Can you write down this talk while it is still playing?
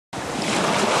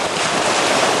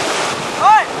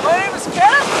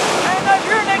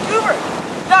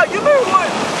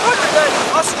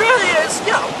Australia is,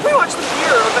 pretty much the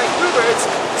mirror of Vancouver. It's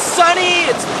sunny,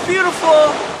 it's beautiful,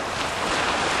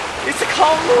 it's a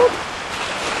calm mood.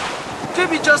 Could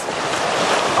be just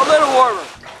a little warmer.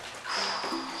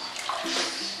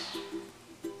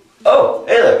 Oh,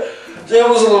 hey there. It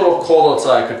was a little cold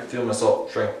outside. I could feel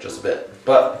myself shrink just a bit.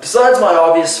 But besides my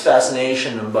obvious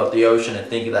fascination about the ocean and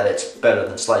thinking that it's better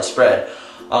than sliced bread,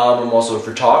 I'm also a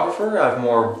photographer. I have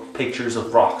more pictures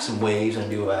of rocks and waves than I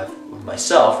do have of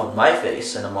myself on my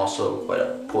face, and I'm also quite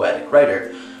a poetic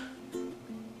writer.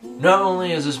 Not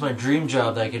only is this my dream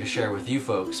job that I get to share with you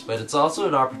folks, but it's also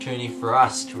an opportunity for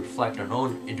us to reflect on our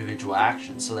own individual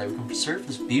actions so that we can preserve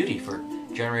this beauty for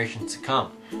generations to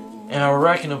come. And I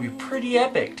reckon it'll be pretty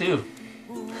epic too.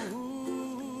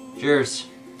 Cheers.